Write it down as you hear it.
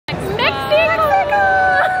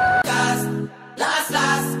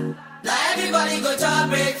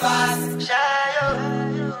breakfast.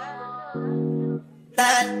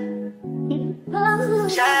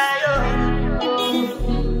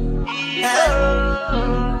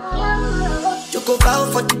 You go bow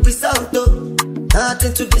for the result, though.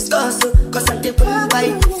 Nothing to discuss, cause I did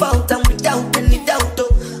by default and without any doubt, though.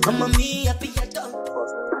 I'm a me happy adult.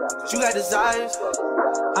 You got desires,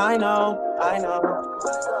 I know.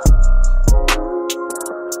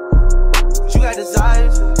 You got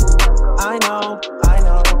desires, I know.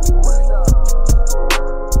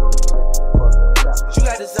 You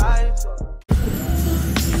got desires.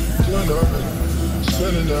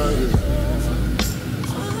 Standing out here,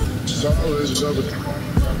 just always love it.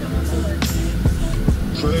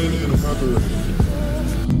 Praying in a mockery.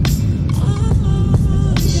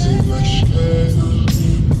 Seem like shit.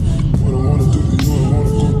 What I wanna do to you, I wanna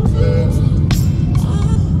go bad.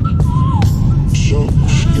 So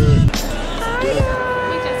scared.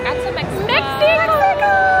 We just got to Mexico.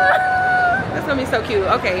 That's gonna be so cute.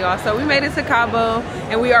 Okay, y'all. So we made it to Cabo,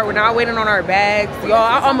 and we're now waiting on our bags. Y'all,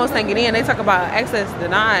 I almost can't get in. They talk about access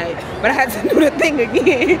denied, but I had to do the thing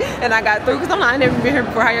again, and I got through because I never been here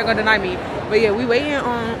before. How y'all gonna deny me? But yeah, we waiting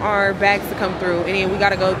on our bags to come through, and then we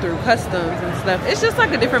gotta go through customs and stuff. It's just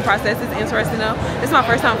like a different process. It's interesting though. It's my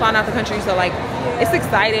first time flying out the country, so like it's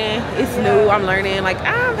exciting. It's new. I'm learning. Like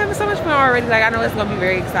I'm having so much fun already. Like I know it's gonna be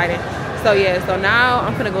very exciting. So yeah, so now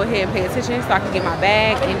I'm gonna go ahead and pay attention so I can get my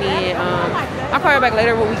bag, and then I'll call you back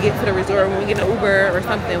later when we get to the resort, when we get an Uber or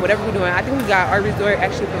something, whatever we're doing. I think we got our resort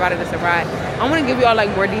actually provided us a ride. I want to give you all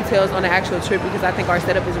like more details on the actual trip because I think our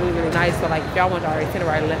setup is really nice. So like if y'all want our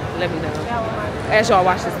itinerary, let me know as y'all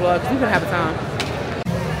watch this vlog because we're gonna have a time.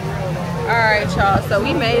 All right, y'all. So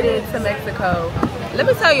we made it to Mexico. Let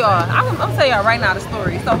me tell y'all. I'm gonna tell y'all right now the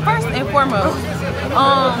story. So first and foremost,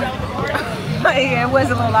 yeah, it was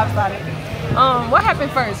a little lopsided. What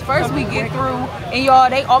happened first? First we get through, and y'all,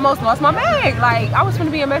 they almost lost my bag. Like I was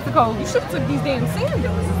gonna be in Mexico. You should have took these damn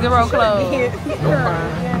sandals. Zero clothes.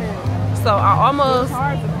 So I almost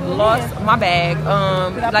lost my bag.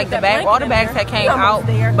 Like the bag, all the bags had came out,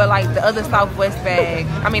 but like the other Southwest bag,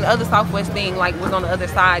 other Southwest thing like was on the other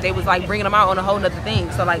side. They was like bringing them out on a whole nother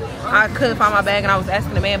thing. So like I couldn't find my bag, and I was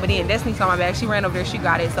asking the man, but then Destiny saw my bag. She ran over there, she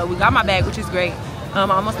got it. So we got my bag, which is great. I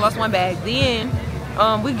almost lost one bag. Then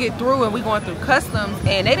we get through and we going through customs,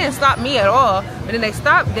 and they didn't stop me at all. But then they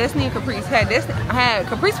stopped Destiny and Caprice. Had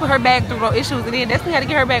Caprice with her bag through no issues, and then Destiny had to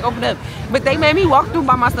get her bag opened up. But they made me walk through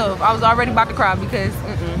by myself. I was already about to cry because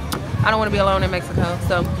I don't want to be alone in Mexico.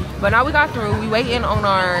 So, but now we got through. We waiting on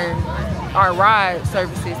our ride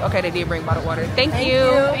services. Okay, they did bring bottled water. Thank you.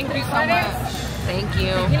 Thank you so much. Thank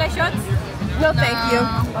you. You like shots? No, thank you.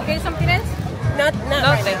 Okay, something else? Not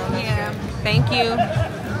right thank now. you. Yeah. Thank you.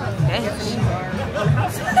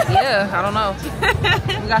 Yeah, I don't know.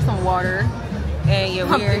 We got some water, and yeah,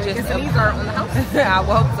 we are just. These are on the house. I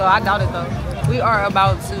hope so. I doubt it though. We are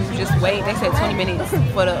about to just wait. They said 20 minutes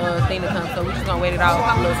for the thing to come, so we're just gonna wait it out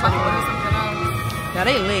a little 20 minutes. Now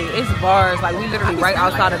they lit. It's bars. Like we literally right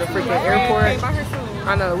outside of the freaking airport.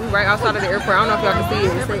 I know. We right outside of the airport. I don't know if y'all can see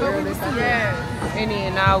it. It's the airport. Yeah. And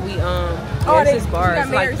then now we it's just bars.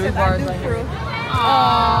 Like 3 bars right here.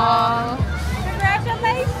 Aww.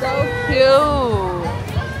 Congratulations. So cute.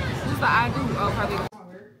 What's the I do? Oh, probably.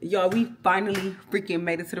 Y'all, we finally freaking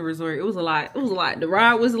made it to the resort. It was a lot. It was a lot. The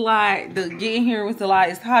ride was a lot. The getting here was a lot.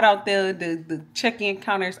 It's hot out there. The check-in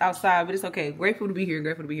counters outside, but it's okay. Grateful to be here.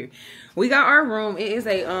 Grateful to be here. We got our room. It is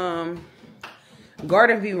a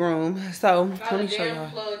garden view room. So let me show y'all.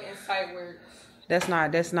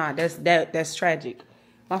 That's tragic.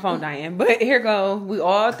 My phone dying. But here go. We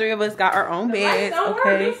all 3 of us got our own beds.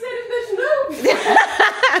 Okay.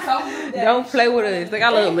 Don't play with us. They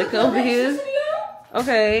got a little liquor over here.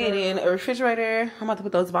 Okay, and then a refrigerator. I'm about to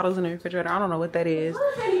put those bottles in the refrigerator. I don't know what that is.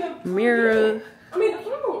 Mirror.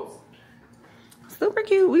 Super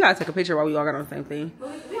cute. We gotta take a picture while we all got on the same thing.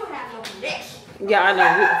 Yeah, I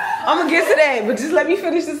know. I'm gonna get to that, but just let me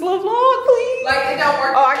finish this little vlog, please. Like it don't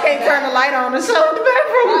work. Oh, I can't turn the light on to show the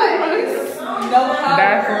bathroom.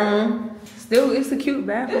 Bathroom. Still, it's a cute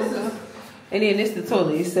bathroom. And then this the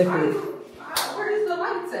toilet. It's separate. Where's the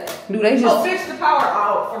lights at? Do they just switch the power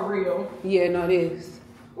out for real? Yeah, no, it is.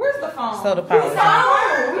 Where's the phone? So the power.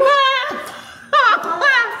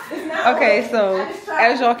 Okay, so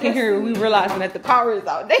as y'all can hear, we realizing that the power is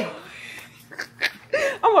out there.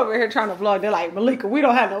 I'm over here trying to vlog. They're like, Malika, we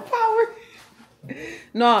don't have no power.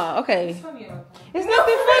 No, okay. It's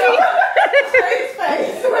nothing funny.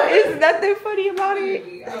 It's nothing funny about it.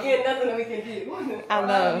 Again, nothing that we can do. I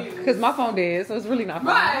know, because my phone did, so it's really not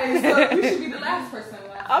funny. Right, so you should be the last person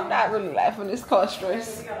laughing. I'm not really laughing. It's called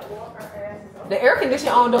stress. The air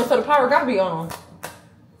conditioning on though, so the power gotta be on.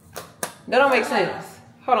 That don't make sense.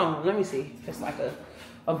 Hold on, let me see. It's like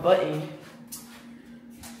a button.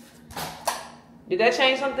 Did that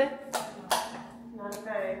change something? Not a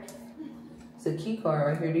thing. It's a key card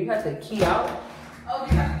right here. Do you have to key out? Oh,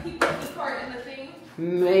 do you have to keep the key card in the thing?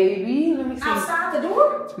 Maybe. Let me see. Outside the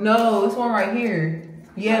door? No, it's one right here.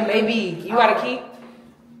 Yeah, maybe. You got a key?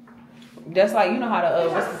 That's like, you know how to,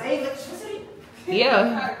 what's the electricity?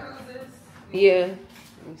 Yeah. Yeah.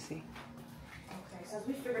 Let me see. Okay, since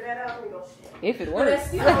we figured that out, we go shit. If it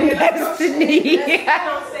works. That's don't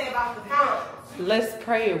say about the pounds. Let's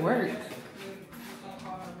pray it works.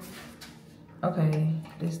 Okay,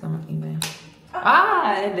 this don't even.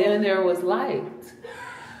 Ah, and then there was light.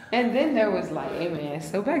 And then there was light. Amen.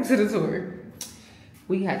 So back to the tour.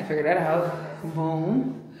 We had to figure that out.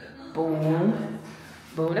 Boom, boom,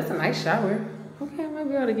 boom. That's a nice shower. Okay, I might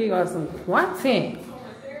be able to give y'all some content.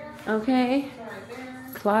 Okay.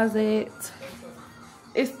 Closet.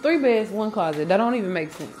 It's 3 beds, 1 closet. That don't even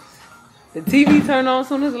make sense. The TV turned on as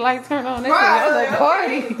soon as the light turned on. That's a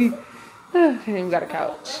party. And then we got a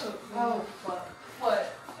couch.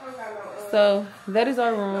 So that is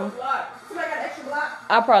our room.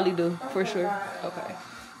 I probably do for sure. Okay.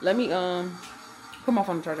 Let me put my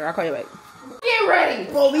phone on the charger. I'll call you back. Get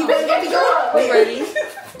ready. Well, we ready. We ready.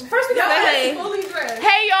 First we got hey. fully dressed.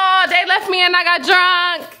 Hey y'all, they left me and I got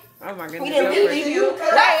drunk. Oh my goodness. We didn't leave you. Ain't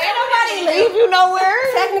nobody leave you nowhere.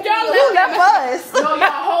 Technically, you left us. No, y'all,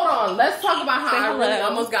 hold on. Let's talk about how I really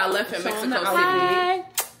almost got left in Mexico City. Hi.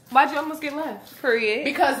 Why'd you almost get left? Period.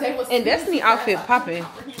 Because they was And Destiny outfit popping.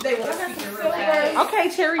 they was speaking real fast. Okay,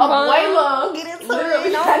 Cherry Abuela, Get into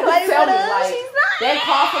literally it. had to Play tell with me us. like She's not. they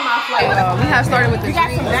called for my flight. We have started with the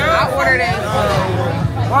drinks. I ordered it.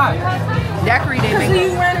 Daiquiri didn't make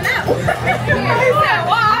You running out. He said,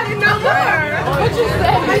 "Why? I didn't know more." What you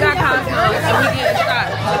said? We got Cosmo and we getting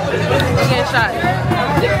shots. We getting shots.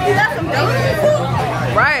 You got some donuts.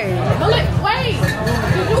 Right. Wait,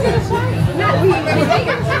 did you get a shot? No, we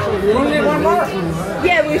need one more.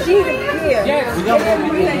 Yeah, but she yeah. Yes, please.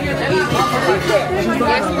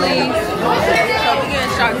 So we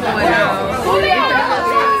getting shots going now.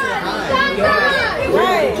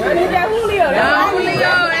 Right. I need that Julio. That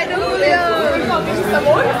Julio. You gonna get you some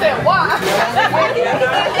more? You said why?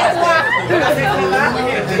 That's why.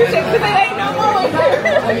 You said because it ain't no more.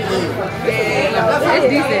 It's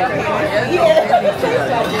decent.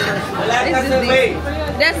 It's just decent.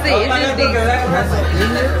 That's it. It's just decent.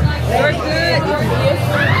 We're good.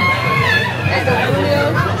 That's the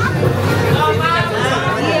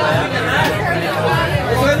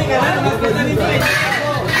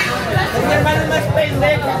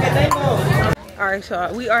Alright,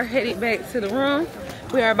 y'all, we are headed back to the room.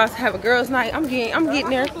 We are about to have a girls' night. I'm getting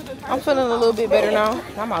there. I'm feeling a little bit better now.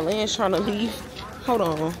 Now my legs trying to leave. Hold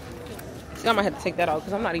on. See, I might have to take that out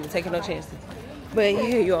because I'm not even taking no chances. But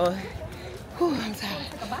yeah, y'all. I'm tired.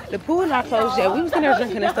 The pool not closed yet. We was in there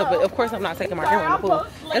drinking and stuff, but of course I'm not taking my camera in the pool.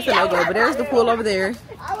 That's a no-go. But there's the pool over there.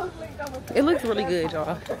 It looks really good,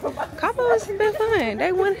 y'all. Cabo has been fun.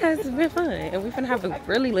 Day 1 has been fun. And we're gonna have a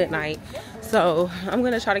really lit night. So I'm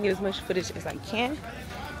gonna try to get as much footage as I can.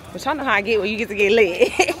 But y'all know how I get when you get to get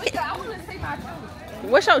lit.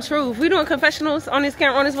 What's your truth? We doing confessionals on this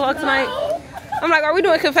camera, on this vlog tonight? I'm like, are we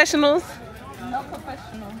doing confessionals? No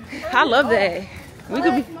confessional. I love that. We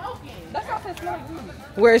could be.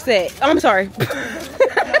 Where's that? Oh, I'm sorry.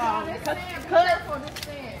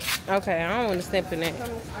 Okay, I don't want to step in that.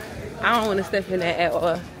 I don't want to step in that at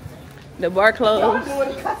all. The bar closed.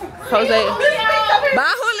 Jose.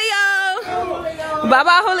 Bye, Julio.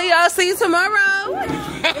 Bye, Julio. See you tomorrow.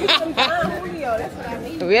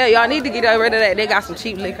 Yeah, y'all need to get rid of that. They got some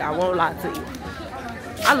cheap liquor. I won't lie to you.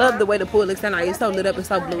 I love the way the pool looks tonight. It's so lit up. It's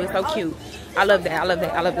so blue. It's so cute. I love that. I love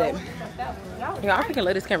that. I love that. Yeah, I freaking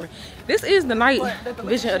love this camera. This is the night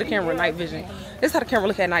vision of the camera. Night vision. This is how the camera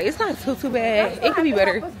look at night. It's not too bad. It could be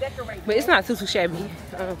better, but it's not too shabby.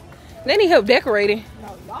 They need help decorating.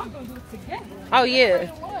 Oh yeah,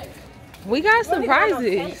 we got some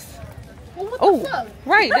prizes. Oh,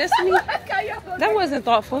 right, Destiny. That wasn't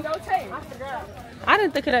thoughtful. I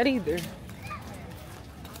didn't think of that either.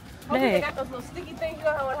 They got those little sticky things you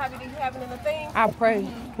having in the thing. I pray.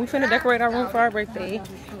 We finna decorate our room for our birthday.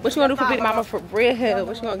 What you gonna do for Big Mama for bread hell?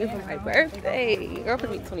 What you gonna get for my birthday? Girl, for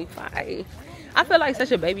me 25. I feel like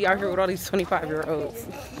such a baby out here with all these 25-year-olds.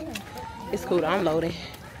 It's cool. I'm loading.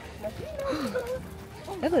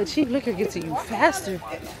 That little cheap liquor gets to you faster.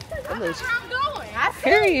 That little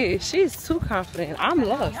period. She's too confident. I'm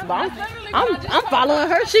lost, but I'm following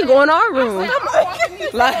her. She going our room.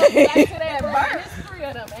 Like.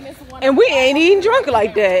 And we ain't even drunk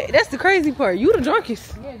like that. That's the crazy part. You the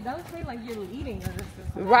drunkest. Yeah, don't say like you're leading us.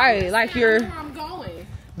 Right, like you're I know where I'm going.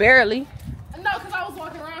 barely. No, because I was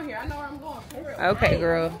walking around here. I know where I'm going. For real. Okay,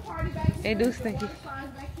 girl. Party back here. They do stinky.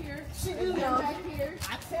 Back here. Back here.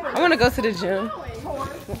 I want to go to the gym.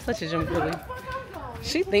 I'm such a gym girly.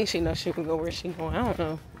 She thinks she knows she can go where she going. I don't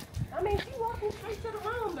know. I mean, she walking straight to the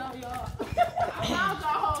room, though, y'all. I found y'all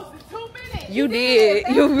hoes in 2 minutes. You did.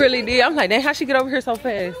 You really did. I'm like, dang, how'd she get over here so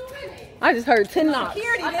fast? I just heard 10 knocks.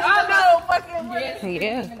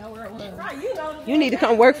 Yeah. You need to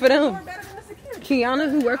come work for them. Kiana,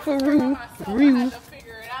 who work for Rue.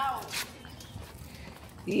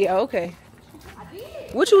 Yeah, okay.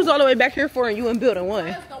 What you was all the way back here for and you in building one?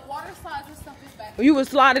 The water slides and stuff is back. You was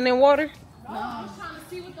sliding in water? No, I was trying to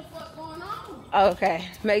see what the fuck going on. Okay,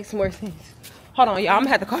 makes more sense. Hold on, y'all. I'm gonna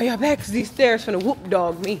have to call y'all back because these stairs finna whoop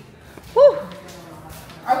dog me. Woo!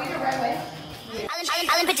 Are we the right way?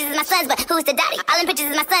 All in pictures is my sons, but who's the daddy? All in pictures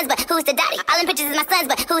is my sons, but who's the daddy? All in pictures is my sons,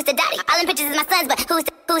 but who's the daddy? All in pictures is my sons, but who's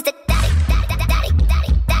the daddy?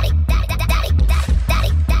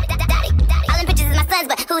 All in pictures is my sons,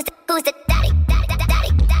 but who's the daddy?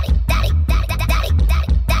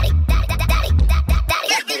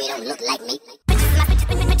 Baby don't look like me. Pictures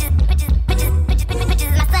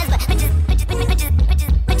is my sons,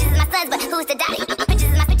 but who's the daddy?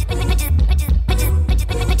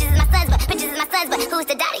 Pictures is my sons, but who's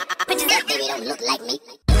the daddy? Pictures, baby don't look like me.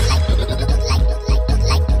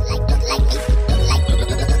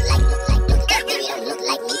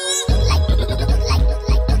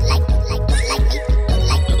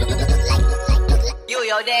 You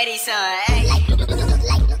your daddy's son, hey.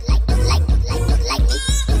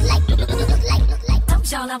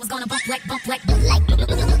 Told y'all I was gonna bump like.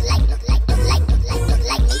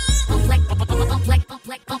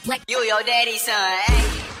 You your daddy's son, hey.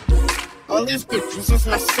 All these pictures is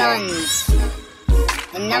my sons.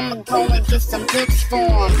 And I'ma go and get some pics for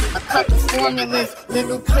them. A couple formulas,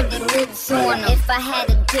 little pretty lips on them. If I had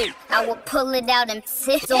a dick, I would pull it out and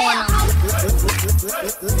sit on them.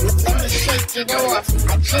 Let me shake it off.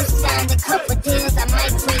 I just signed a couple deals, I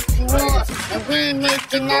might break you off. And we ain't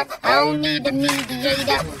making up, I don't need a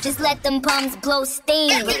mediator. Just let them palms blow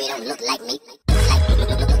steam. Baby don't look like me.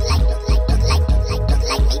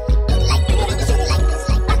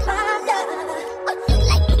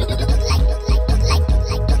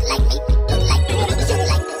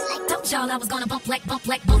 Y'all, I was gonna bump like the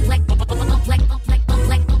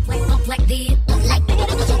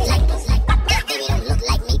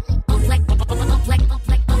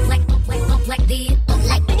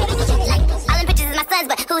all in pictures is my sons,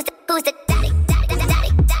 but who's the daddy?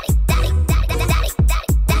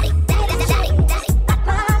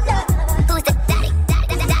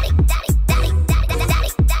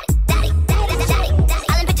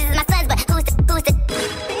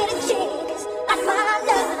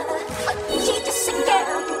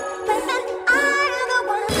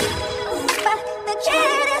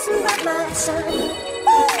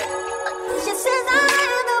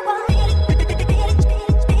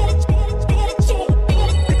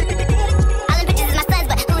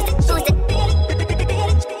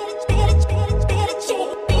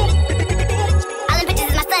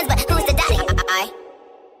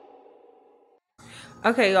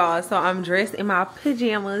 Okay, y'all, so I'm dressed in my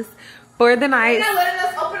pajamas for the night. They're not letting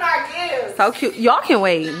us open our gifts. So cute. Y'all can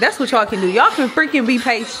wait. That's what y'all can do. Y'all can freaking be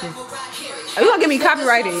patient. Oh, you gonna get me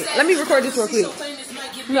copyrighted? Let me record this real quick.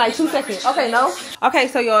 Like 2 seconds. Okay, no. Okay,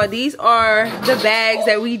 so y'all, these are the bags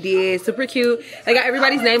that we did. Super cute. They got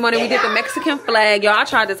everybody's name on it. We did the Mexican flag. Y'all, I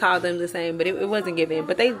tried to tie them the same, but it wasn't giving.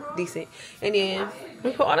 But they decent. And then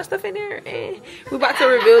we put all the stuff in there, and we're about to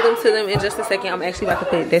reveal them to them in just a second. I'm actually about to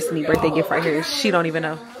put Destiny birthday gift right here. She don't even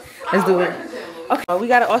know. Let's do it. Okay, we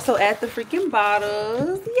gotta also add the freaking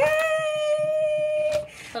bottles. Yay!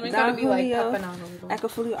 So it's gonna be like up and on a little.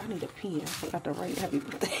 I need a pen. I forgot to write happy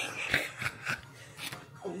birthday.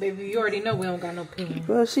 Baby, you already know we don't got no pen.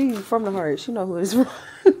 Well, she from the heart. She know who it's from.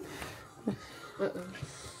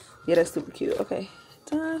 Yeah, that's super cute. Okay.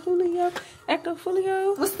 Julio,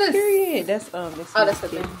 Julio. What's this? Period. That's Oh, that's the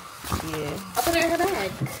thing. Yeah. I put it in her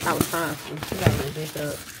bag. I was trying to. She got to this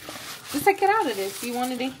up. Just take it out of this. You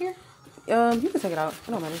want it in here? You can take it out.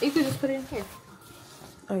 It don't matter. You can just put it in here.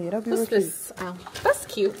 Oh yeah, that'd be What's real this? Oh, that's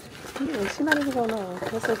cute. cute. Yeah, she's not even gonna know.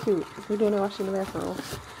 That's so cute. We're doing it while she's in the bathroom.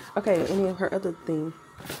 Okay, and then her other thing.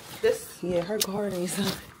 This? Yeah, her garden is.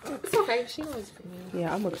 It's okay. She knows for me.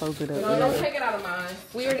 Yeah, I'm gonna close it up. No, don't take it out of mine.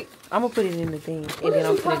 We already. I'm gonna put it in the thing, and then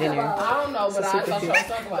I'll put it in there. I don't know, but I thought you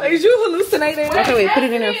talk about it. Is you hallucinating? Okay, wait, put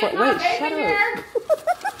it in there for. Wait, shut up.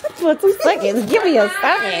 For 2 seconds. Give me a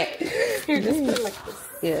second. Here, just put it like this.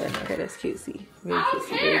 Yeah, okay, that's cutesy. Very I don't cutesy,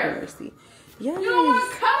 very care. thirsty. Yes. You don't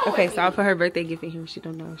want to cuddle Okay, with so I'll put her birthday gift in here. She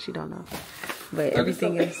don't know. But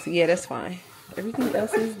everything else, yeah, that's fine. Everything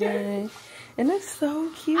else is done. And that's so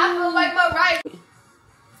cute. I feel like my right. Can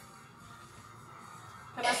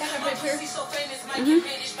I take a picture?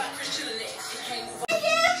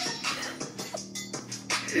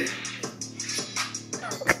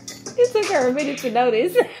 It took her a minute to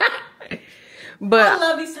notice. But I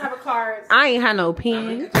love these type of cards. I ain't had no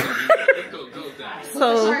pen.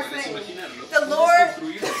 So The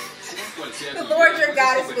Lord your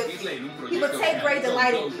God is with you. He will take great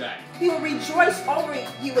delight in you. He will rejoice over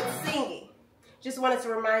you with singing. Just wanted to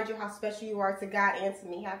remind you how special you are to God and to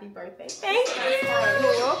me. Happy birthday. Thank you.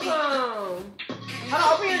 you're welcome. Hold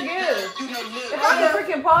on, open your gift. If I can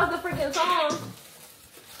freaking pause the freaking song.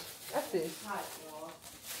 That's this.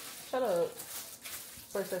 Shut up.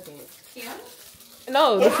 For a second. Yeah.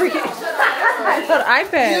 No, the freaking the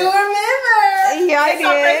iPad. You remember? Yeah, I It's so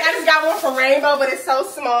did. pretty. I just got one from Rainbow, but it's so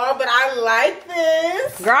small. But I like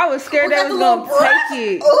this. Girl, I was scared We they got was the gonna little brush.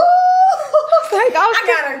 take it. Ooh. Like, I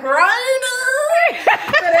got a grinder.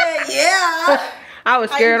 But yeah. I was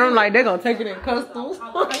scared. I'm like, they're gonna take it in customs.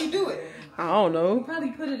 How you do it? I don't know.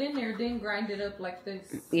 Probably put it in there, then grind it up like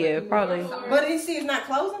this. Yeah, probably. But you see, it's not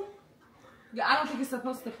closing. Yeah, I don't think it's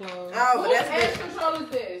supposed to close. Oh, but Whose that's edge good. control is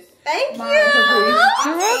this? Thank you.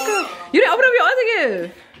 You're welcome. You didn't open up your other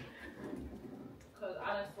gift. Cause I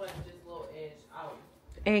just went this little edge out.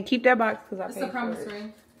 And keep that box because I It's paid a promise for it.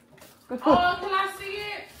 ring. Oh, can I see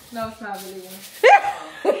it? No, it's not really one.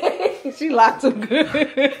 She locked too good. She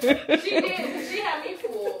did. She had me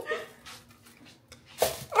fooled.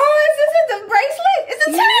 Oh, is this the bracelet? It's a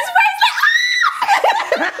tennis bracelet.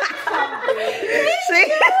 See?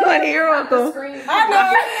 You're welcome. I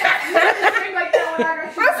know. Like that when I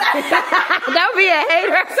got you. That would be a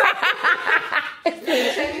hater.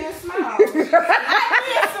 Shake and smile.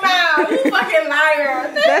 Smile. You fucking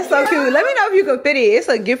liar. That's so cute. Let me know if you can fit it. It's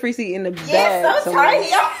a gift receipt in the bag. It's so somewhere.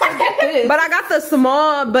 tiny. But I got the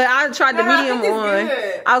small, but I tried the No, I medium think it's on.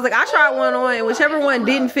 good. I was like, I tried one on, and whichever one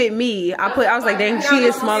didn't fit me, I was like, dang, she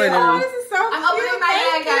is smaller than Oh, me. this is so I'm opening my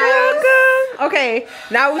bag, Thank guys. you. Okay,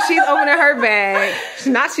 now she's opening her bag.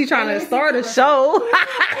 Now she's trying to start a show.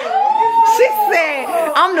 She said,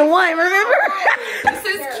 I'm the one, remember? This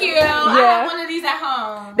is cute. I have one of these at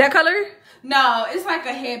home. That color? No, it's like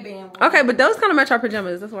a headband one. Okay, but those kind of match our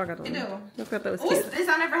pajamas. That's why I got them. They do. I thought that was Ooh, cute. this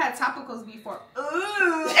I never had topicals before.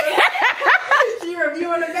 Ooh. She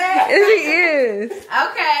reviewing the bag. She is. Okay,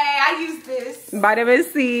 I use this. Vitamin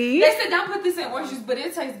C. They said don't put this in orange juice, but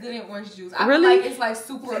it tastes good in orange juice. I feel Really? like it's like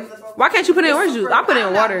super. Why can't you put it in orange juice? I put it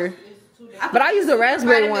in water. But I use the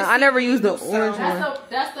raspberry one. I never use the orange one.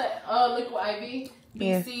 That's the liquid IV.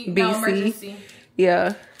 Yeah. BC. No BC. emergency.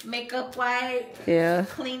 Yeah. Makeup wipe. Yeah.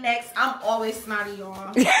 Kleenex. I'm always snotty, y'all.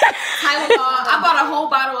 Tylenol. I bought a whole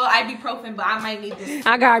bottle of ibuprofen, but I might need this.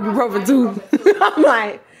 I got ibuprofen too. I'm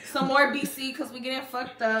like, Some more BC because we getting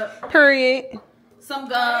fucked up. period. Some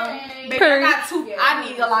gum. Baby, I got two. I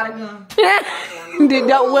need a lot of gum.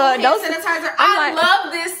 Well, Hand those, sanitizer. I'm I like-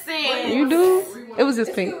 love this thing. you do? It was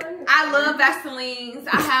just pink. I love Vaselines.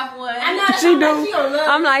 I have one. She do.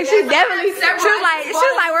 I'm like, she definitely. She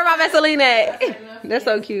was like, where my Vaseline at? That's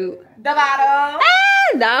so cute. The bottle.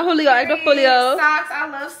 Nah, Julio, extra folio. Socks. I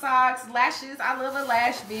love socks. Lashes. I love a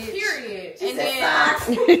lash bitch. Period. And then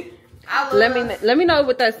I love. Let me know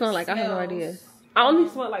what that smell like. I have no idea. I only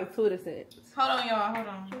smell like 2 of the scents. Hold on, y'all. Hold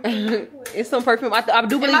on. It's some perfume. I do Am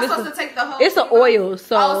believe I it's supposed to take the whole? it's an oil,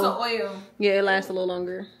 so Oh, it's an oil. yeah, it lasts a little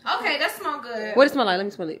longer. Okay, that smells good. What it smell like? Let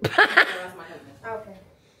me smell it. Okay.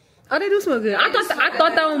 Oh, they do smell good. I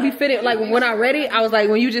thought that one would be fitted. Like when I read it, I was like,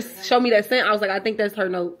 when you just showed me that scent, I was like, I think that's her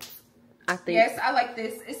notes. I think. Yes, I like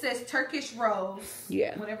this. It says Turkish rose.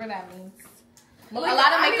 Yeah. Whatever that means. Malika, A lot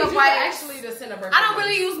of I makeup need you wipes. actually to send a birthday I don't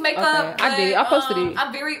really use makeup. Okay, I did. I posted it.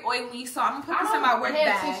 I'm very oily, so I'm gonna put this in my work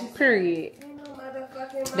bag. Period.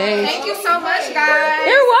 Motherfucking Dang. Thank you so much, guys.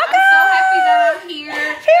 You're welcome. I'm so happy that I'm here.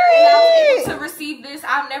 Period. And I was able to receive this.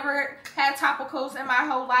 I've never had topicals in my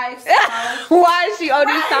whole life. So Why is she on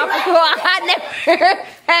these topical? I never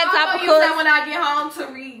had I'm gonna use that topical. when I get home to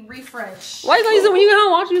refresh. Why you gonna use it when you get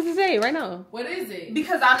home? Why don't you use it today, right now? What is it?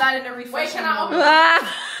 Because I'm not in the refresh. Wait, can I mode. open Ah.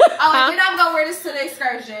 Oh, and then I'm gonna wear this to the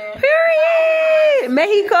excursion. Period.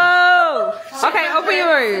 Mexico. Okay, open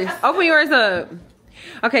yours. Open yours up.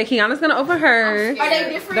 Okay, Kiana's gonna open her. Are they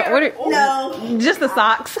different? The order, No. just the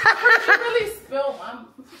socks. You really spilled my.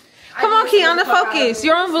 Come on, Kiana, focus.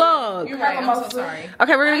 You're on vlog. You're right. I'm so sorry.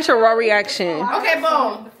 Okay, we're gonna get your raw reaction. Okay,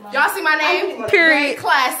 boom. Y'all see my name? Period. Very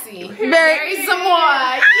classy. Very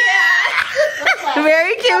Samoa. Yeah.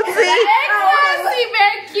 Very cutesy. Very classy.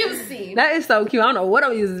 Very cutesy. That is so cute. I don't know what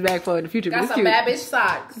I'm using this bag for in the future. Got but it's some cute. bad bitch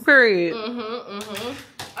socks. Period.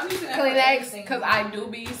 Kleenex, because I do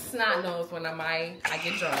be snot nose when I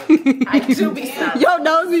get drunk. I do be snot nose. Your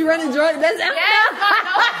nose be running drunk. That's Yes,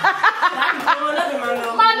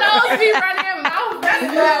 my nose be running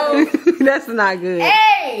mouth. That's not good.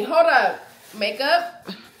 Hey, hold up. Makeup.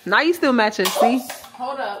 Now you still matching. See?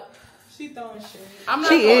 Hold up. She throwing shit. I'm not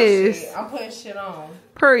She throwing is. shit. I'm putting shit on.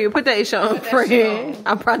 Period. Put that shit on, Put that shit friend.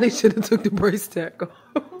 I probably should have took the brace tag off.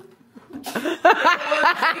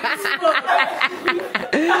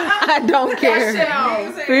 I don't care.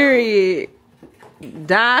 Period.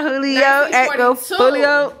 Don Julio, Echo 1942.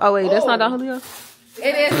 Julio. Oh wait, that's not Don Julio.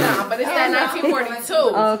 It is now, but it's that 1942.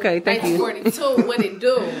 Oh, okay, thank you. 1942. What it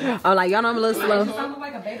do? I'm like, y'all know I'm a little slow. Sound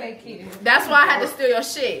like a baby kid. That's why I had to steal your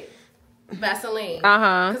shit. Vaseline.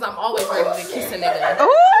 Because I'm always ready to kiss a nigga.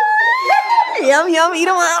 Ooh, yum yum, eat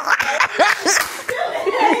them up.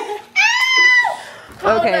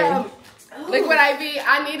 Okay. Liquid IV,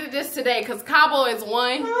 I needed this today because Cabo is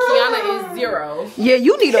 1, Kiana is 0. Yeah,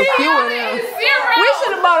 you need a few of Kiana them. is 0. We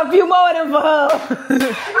should have bought a few more of them for her.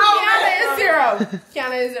 Kiana is 0.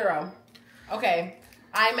 Kiana is 0. Okay.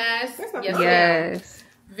 Eye mask. Yes.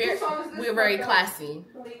 Yes. We're very classy.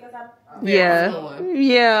 Yeah. Zamora.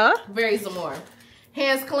 Yeah. Very Zamora.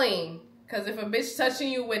 Hands clean. Because if a bitch touching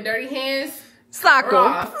you with dirty hands, Soccer.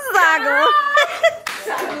 Rough. Soccer.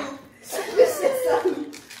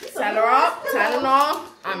 tie her off, tie them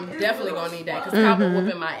off. I'm definitely gonna need that because Cabo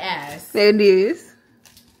whooping my ass. It is.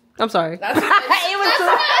 I'm sorry. That's it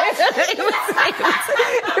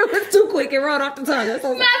was too quick. It rolled off the tongue. That's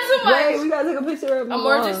not too much. Wait, we gotta take a picture of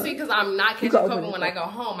emergency because I'm not catching open COVID it. when I go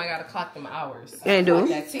home. I gotta clock them hours. And do.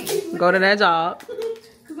 That tea. Go to that job.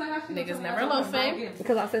 Niggas never loafing.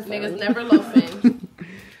 Because I said so. Niggas never loafing.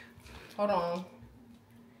 Hold on.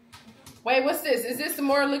 Wait, what's this? Is this some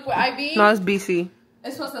more liquid IV? No, it's BC.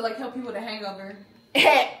 It's supposed to like help you with a hangover.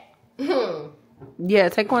 Yeah,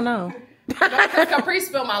 take one now. Because Capri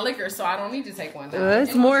spilled my liquor, so I don't need to take one now.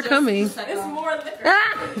 It's more coming. It's more liquor.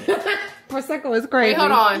 Prosecco is crazy. Wait,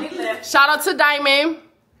 hold on. Shout out to Diamond.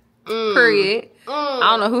 Period. I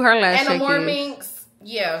don't know who her last And the check more is. minks.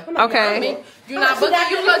 Yeah. Okay. You're not booking,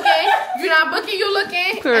 you looking. You're not booking, you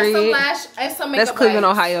looking. Period. And some lash, and some makeup That's Cleveland,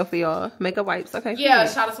 wipes. Ohio for y'all. Makeup wipes. Okay. Yeah,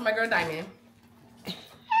 period. shout out to my girl Diamond.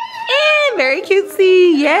 And very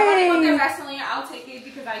cutesy. Yay. Vaseline, I'll take it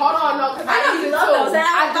because I Hold on, no, because I use it too.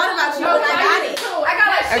 I thought about you when I got it. I got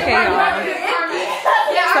that shit Okay, right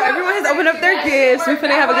y'all. So everyone has opened up their gifts. We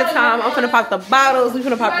finna have a good time. I'm finna pop the bottles. We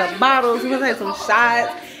finna pop the bottles. We finna have some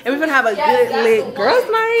shots. And we finna have a good lit girls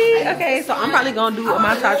night. Okay, so I'm probably gonna do a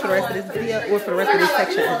montage for the rest of this video or for the rest of this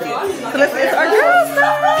section of the video. So let's get our girls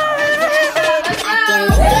night.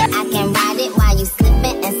 I can ride it while you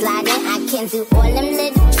slipping and sliding. I can do all them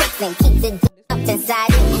little tricks and keep the up inside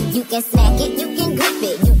it. You can smack it, you can grip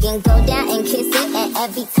it, you can go down and kiss it. And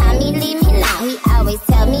every time he leave me alone, he always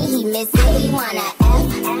tell me he miss it. He wanna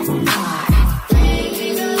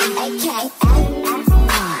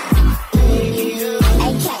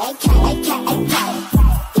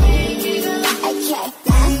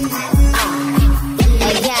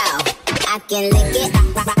Hey yo, I can lick it,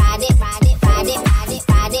 ride it, ride it, ride it, ride it,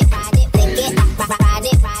 ride it, ride it, lick it, ride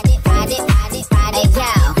it, ride it, ride it, ride it, ride it, yo,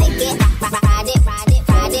 lick it, ride it, ride it,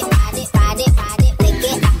 ride it, ride it, ride it, ride it, lick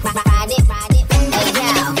it, ride it, ride it, hey yo,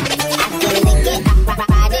 I can lick it,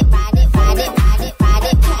 ride it, ride it, ride it, ride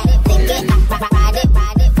it, ride it, lick it, ride it, ride it,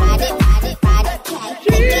 ride it, ride it, ride it,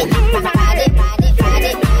 lick it, ride it, ride it, ride it, ride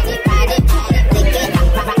it, ride it, lick it,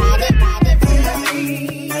 ride it, ride it.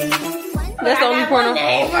 That's the only porno.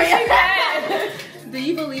 Do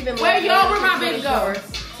you believe in Where y'all, where my baby go?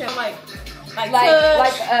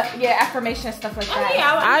 yeah, affirmation stuff like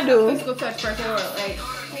that. I do. Physical touch first or like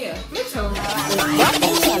yeah, me too.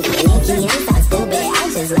 They can't be sneaky and so stupid. I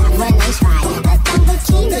just laugh when they try. But I'm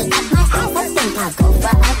bikini up my ass. I think I'll go for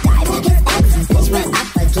a dive. His ex bitch went up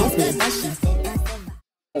against me, but she didn't survive.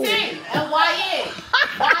 And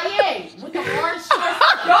YA with the orange shorts.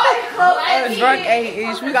 Drunk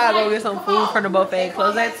 8-ish. We gotta go get some food from the buffet.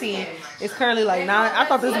 Close at 10. It's currently like 9. I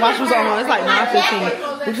thought this watch was on. It's like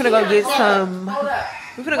 9:15. We finna go get some.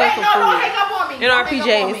 We finna go get some food in our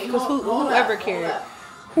PJs. Cause whoever cared.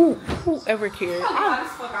 Whoever cared.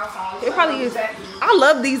 It probably is. I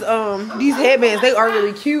love these headbands. They are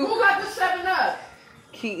really cute. Who got the 7-Up?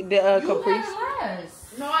 The Caprice.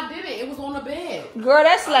 No, I didn't. It was on the bed. Girl,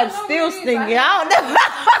 that slap still stinking. I don't know.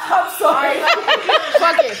 I'm sorry.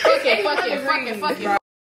 Fuck it.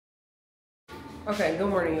 Okay, good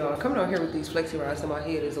morning, y'all. Coming out here with these flexi rods in my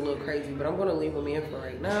head is a little crazy, but I'm gonna leave them in for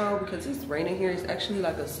right now because it's raining here. It's actually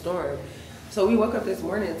like a storm. So we woke up this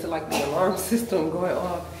morning to like the alarm system going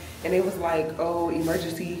off, and it was like, oh,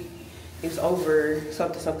 emergency is over,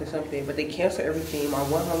 something, but they canceled everything. My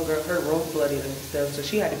one homegirl, her room flooded and stuff, so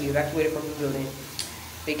she had to be evacuated from the building.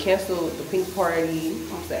 They canceled the pink party.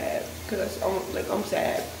 I'm sad, cause I'm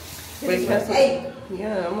sad. But they canceled.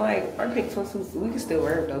 Yeah, I'm like, our pink swimsuits, we can still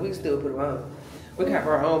wear them though. We can still put them on. We can have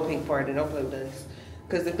our own pink party. Don't play with us.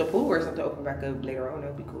 Cause if the pool were something to open back up later on,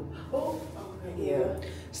 that'd be cool. Oh, okay. Yeah.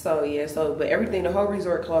 So, but everything, the whole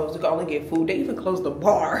resort closed. We could only get food. They even closed the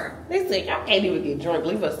bar. They said y'all can't even get drunk.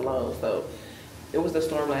 Leave us alone. So, it was the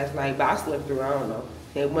storm last night, but I slept through. I don't know.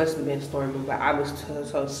 It must have been storming, but I was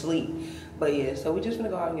so asleep. But yeah, so we just gonna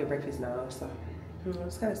go out and get breakfast now. So.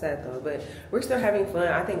 It's kind of sad though, but we're still having fun.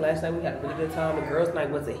 I think last night we had a really good time. The girls'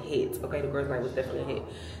 night was a hit. Okay, the girls' night was definitely a hit.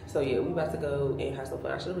 So yeah, we about to go and have some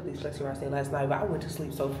fun. I should have put these flexi rods in last night, but I went to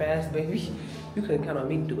sleep so fast, baby. You couldn't count on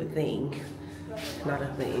me to do a thing. Not a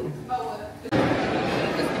thing.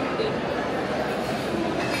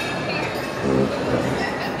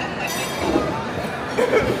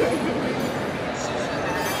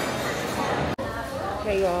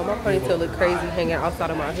 Hey y'all, my ponytail look crazy hanging outside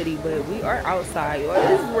of my hoodie, but we are outside, y'all.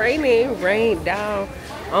 It's raining, rain down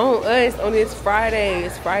on us on this Friday.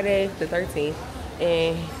 It's Friday the 13th,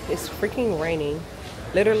 and it's freaking raining.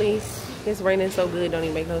 Literally, it's raining so good, don't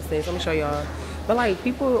even make no sense. Let me show y'all. But like,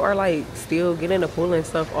 people are like still getting in the pool and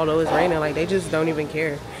stuff, although it's raining. Like, they just don't even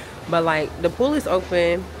care. But like, the pool is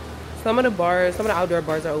open. Some of the bars, some of the outdoor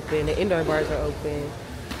bars are open. The indoor bars are open.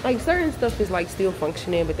 Like, certain stuff is like still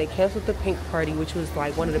functioning, but they canceled the pink party, which was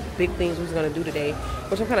like one of the big things we was gonna do today,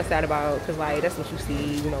 which I'm kind of sad about, because like that's what you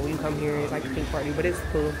see, you know, when you come here. It's like the pink party, but it's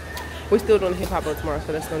cool. We're still doing the hip hop tomorrow,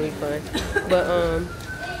 so that's gonna be fun. But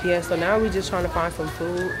yeah, so now we're just trying to find some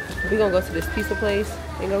food. We're gonna go to this pizza place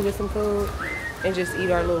and go get some food and just eat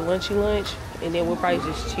our little lunchy lunch, and then we'll probably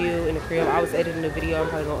just chill in the crib. I was editing the video. I'm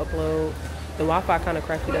probably gonna upload. The Wi-Fi kind of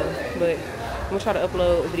crappy though, but I'm gonna try to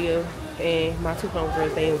upload a video. And my two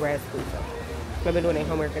homegirls, they in grad school, so I've been doing their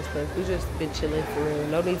homework and stuff. We just been chilling for real.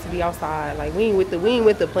 No need to be outside. Like, we ain't with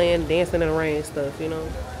the playing, dancing in the rain and stuff, you know.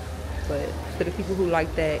 But for the people who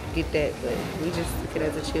like that, get that. But we just took it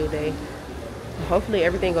as a chill day. Hopefully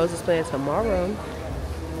everything goes as planned tomorrow,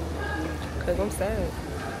 cause I'm sad.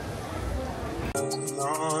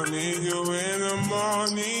 I need you in the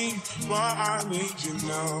morning, but I need you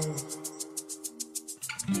now.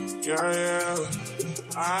 Yeah,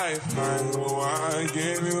 I find who I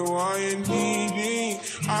give you what you need.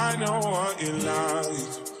 I know what you like.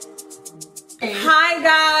 Hi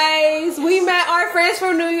guys, we met our friends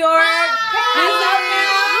from New York.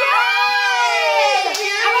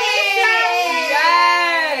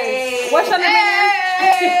 Yes. What's your name? I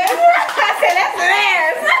said that's an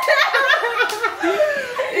ass.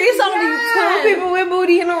 There's only two people with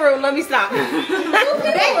booty in the room. Let me stop. Big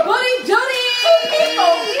booty Judy.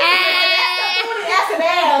 That's an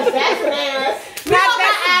ass. That's an ass. Not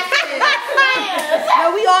that ass. No,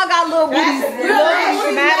 we all got little booties. I'm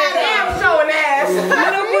showing ass.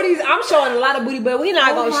 Little booties. I'm showing a lot of booty, but we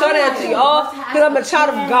not gonna show that to y'all because I'm a child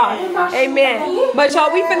of God. Amen. But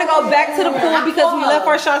y'all, we finna go back to the pool because we left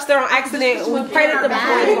our shots there on accident. We prayed at the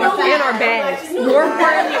pool in our bags. More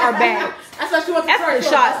importantly, our bags. That's the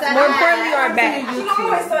shots. More importantly, our bags.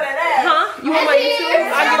 Huh? You want my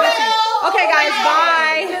YouTube? I'll give it to you. Okay, guys.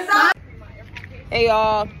 Bye. Hey,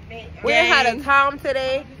 y'all. We had a time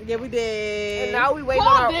today. Yeah, we did. And now we waiting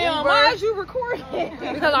on our Uber. Why is you recording?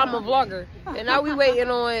 Because I'm a vlogger. And now we waiting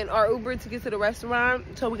on our Uber to get to the restaurant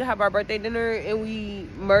so we can have our birthday dinner. And we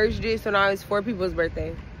merged it, so now it's 4 people's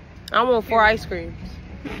birthday. I want 4 ice creams.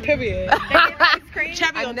 Period.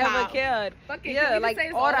 I never cared. Yeah, like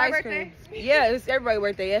all the ice creams. Yeah, it's everybody's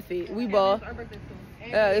birthday. F it. We ball.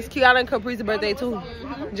 It's Kiana and Capri's birthday too.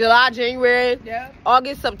 July, January,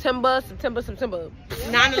 August, September.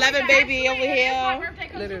 9/11 baby over here.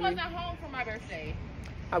 Literally. You wasn't home for my birthday.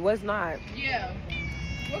 I was not. Yeah.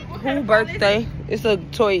 Who birthday? It's a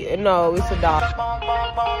toy. No, it's a dog.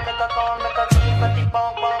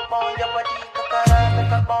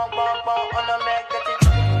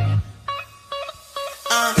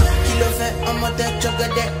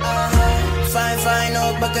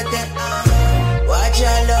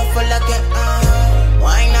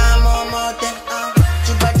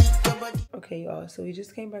 Okay, y'all, so we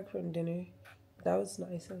just came back from dinner. That was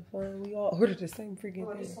nice and fun. We all ordered the same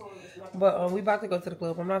freaking thing. But we about to go to the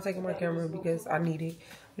club. I'm not taking my camera because I need it.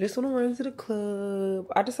 I just want to run to the club.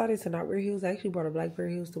 I decided to not wear heels. I actually brought a black pair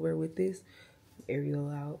of heels to wear with this. Ariel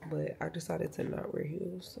out. But I decided to not wear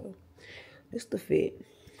heels. So it's the fit.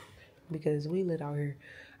 Because we lit out here.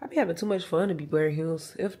 I be having too much fun to be wearing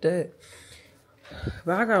heels. If that.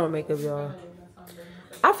 But I got on makeup, y'all.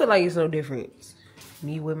 I feel like it's no difference.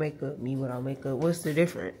 Me with makeup, me without makeup. What's the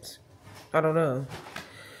difference? I don't know.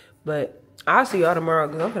 But I'll see y'all tomorrow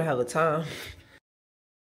because I'm gonna have a time.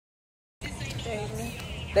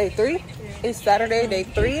 Day 3? Yeah. It's Saturday, day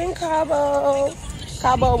 3 in Cabo.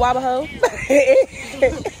 Cabo Wabaho.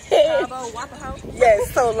 Cabo Wabaho.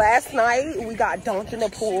 Yes, so last night we got dunked in the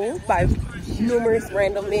pool by numerous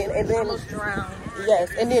random men and then drowned.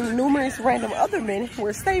 Yes, and then numerous random other men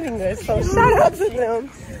were saving us. So shout out to them.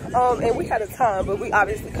 And we had a time, but we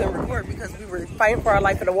obviously couldn't record because we were fighting for our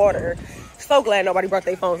life in the water. So glad nobody brought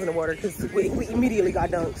their phones in the water because we immediately got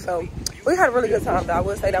dunked. So we had a really good time though. I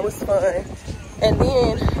would say that was fun. And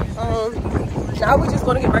then now we're just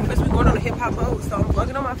gonna get breakfast. We're going on a hip hop boat. So I'm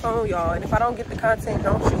vlogging on my phone, y'all. And if I don't get the content,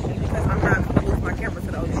 don't shoot me because I'm not gonna lose my camera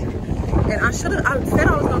to the ocean. And I said I was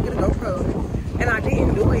gonna get a GoPro. And I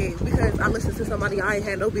didn't do it because I listened to somebody I ain't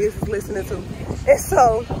had no business listening to. And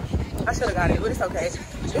so I should have got it, but it's okay.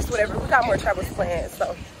 It's whatever. We got more travels planned.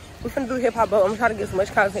 So we're finna do hip hop boat. I'm trying to get as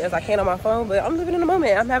much content as I can on my phone, but I'm living in the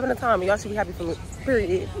moment. I'm having a time. Y'all should be happy for me.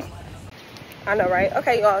 Period. I know, right?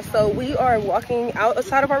 Okay, y'all. So we are walking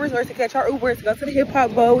outside of our resort to catch our Uber to go to the hip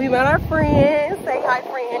hop boat. We met our friends. Say hi,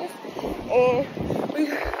 friends. And we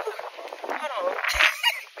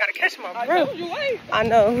gotta catch my breath. I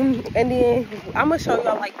know. And then I'm gonna show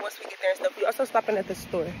y'all like once we get there and stuff. We also stopping at the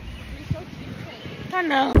store. I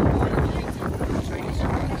know. Okay,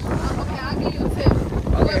 I'll give you a tip. Do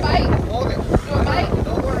a bite. Do a bite.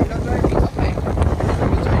 Don't worry, don't worry. Okay.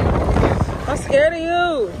 I'm scared of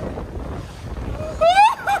you.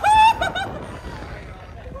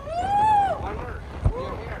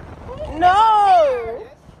 No.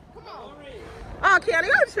 Come on. Oh, Kiana,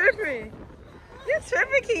 you're tripping. You're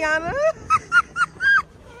tripping, Kiana.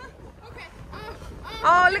 Okay.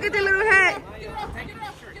 Oh, look at the little hat.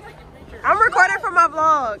 I'm recording for my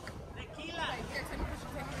vlog.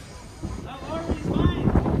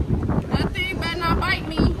 That thing better not bite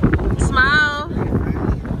me. Smile.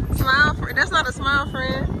 Smile, friend. That's not a smile,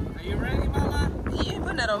 friend. Are you ready, mama? You ain't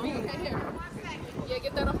putting that on me. Okay, here. Yeah,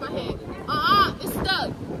 get that off my head. It's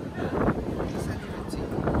stuck.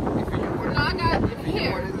 No, I got it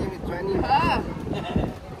here.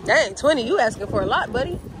 Dang, 20. You asking for a lot,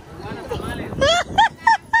 buddy.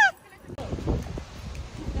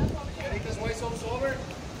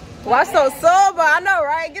 Why so sober? I know,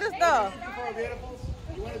 right? Get us stuff.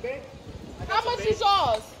 How much is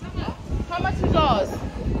yours? How much is yours?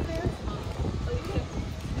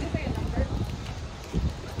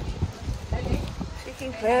 She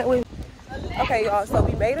keeps playing with me. Okay, y'all, so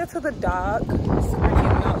we made it to the dock. It's super cute,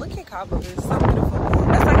 y'all. Look at Cabo. It's so beautiful.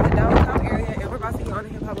 That's like the downtown area, and we're about to get on the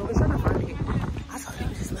hip hop. We're trying to find it. I told you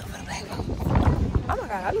just look for the black boat. Oh my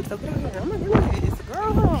god, I look so good here. I'm gonna do it. It's a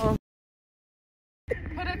girl home.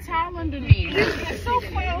 Put a towel underneath. It's so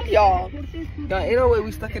close. Y'all, ain't no way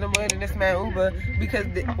we stuck in the mud in this man Uber because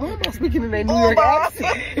why am I speaking in that New York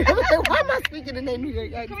accent? Why am I speaking in that New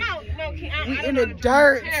York accent? Come on. No, We in the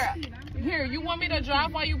dirt. Here, you want me to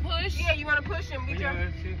drive while you push? Yeah, you want to push him? We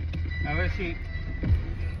drive. A ver si.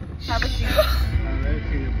 Have a seat. A ver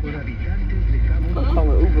si por habitantes de Cabo. I'm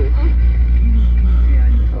calling Uber.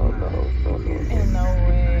 Oh no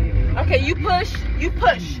way. Okay, you push.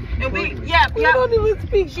 And we, yeah. We don't even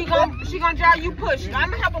speak. She gonna drive, you push.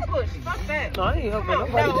 I'm gonna help her push. Fuck that. No, I ain't helping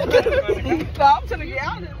nobody. No, I'm telling you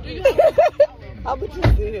out. How about you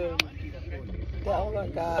see him? Oh my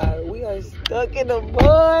god, we are stuck in the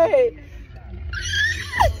mud.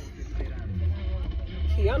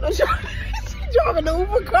 Kiana, she driving the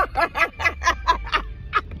Uber car.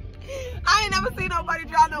 I ain't never seen nobody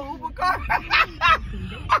drive no Uber car.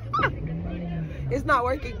 It's not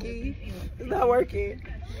working, Key. It's not working.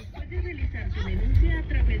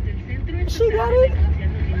 She got it.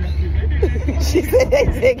 She said they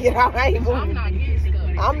said get out. I ain't moving.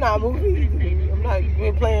 I'm not moving. I'm not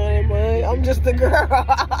even playing in mud. I'm just a girl.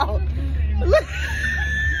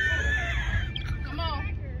 Come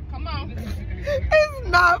on. It's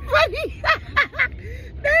not funny.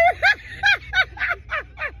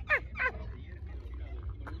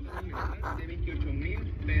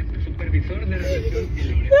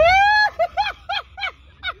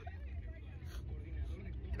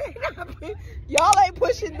 Y'all ain't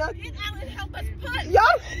pushing nothing. Help us push. Y'all.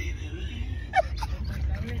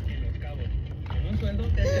 I'm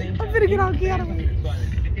gonna get on camera.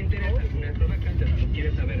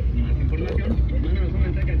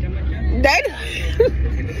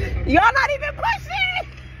 Y'all not even pushing.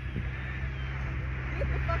 Get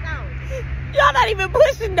the fuck out. Y'all not even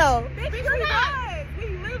pushing though. Bitch, we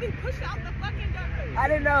literally pushed out the fucking door. I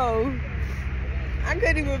didn't know. I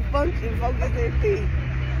couldn't even function. Focus and see.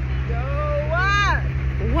 Yo, why?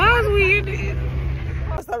 Why is we in this?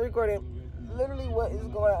 I'll start recording. Literally, what is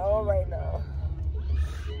going on right now?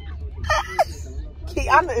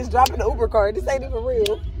 Kiana is dropping the Uber card. This ain't even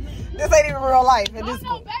real. This ain't even real life. At this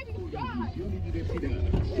point.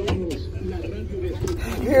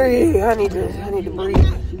 Period. I need to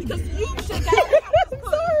breathe. Because you should get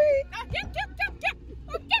sorry.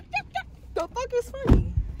 The fuck is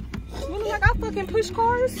funny? You look like I fucking push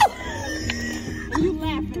cars. You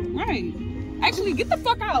laughing, right? Actually, get the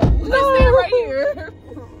fuck out. Let's stay right here.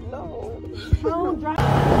 No.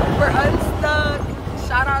 We're unstuck.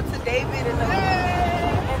 Shout out to David and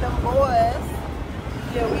the boys.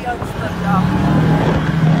 Yeah, we unstuck, y'all.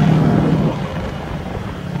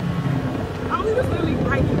 Oh, we was literally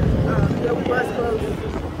right here. Yeah, we was close.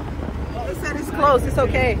 They said it's close. It's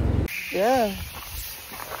okay. Yeah.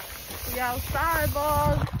 We outside,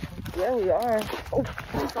 boss. Yeah, we are. Oh,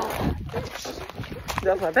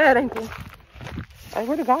 that's my bad ankle. Hey,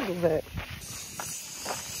 where the goggles at?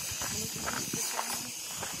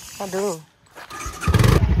 I do.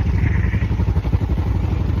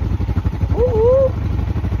 Woo-hoo.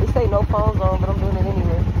 This ain't no phone zone, but I'm doing it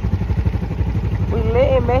anyway. We lit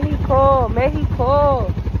in Mexico. Oh,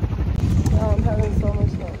 I'm having so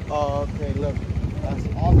much fun. Oh, okay, look. That's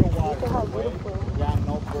all the water. Look at how beautiful. Yeah,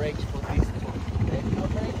 no brakes for these two. Okay? No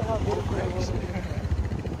brakes. How beautiful.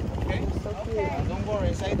 Okay? So cute. Okay. Don't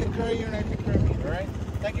worry. Say the curve, you're not the curve me, alright?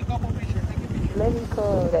 Take a couple pictures. Take a picture. Mexico.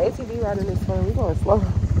 The ATV riding is fun. We're going slow.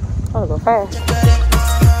 I wanna go fast.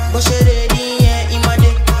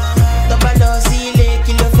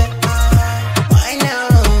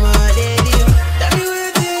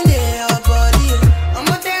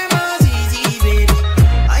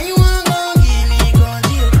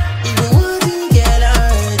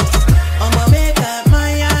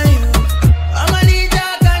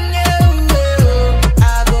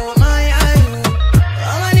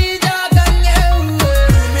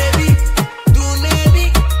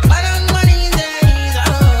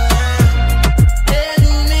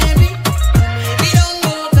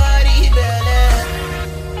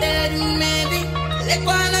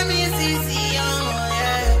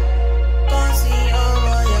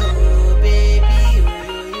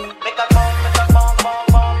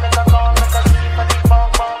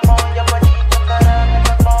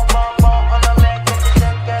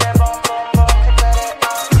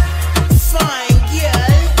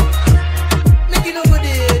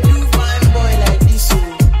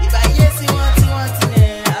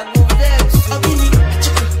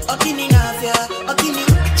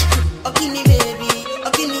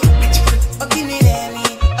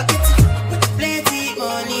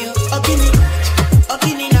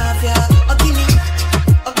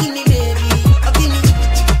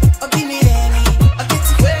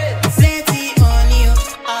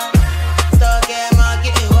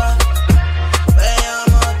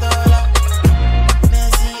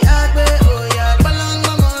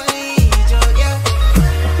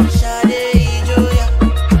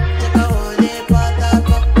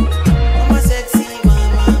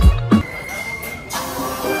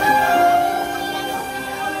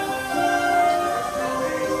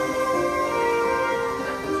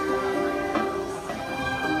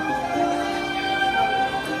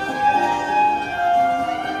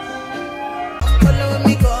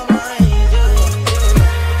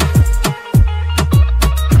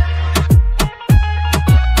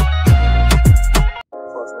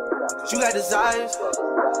 You got desires.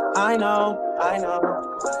 I know.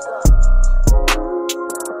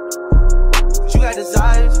 You got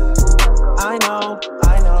desires. I know.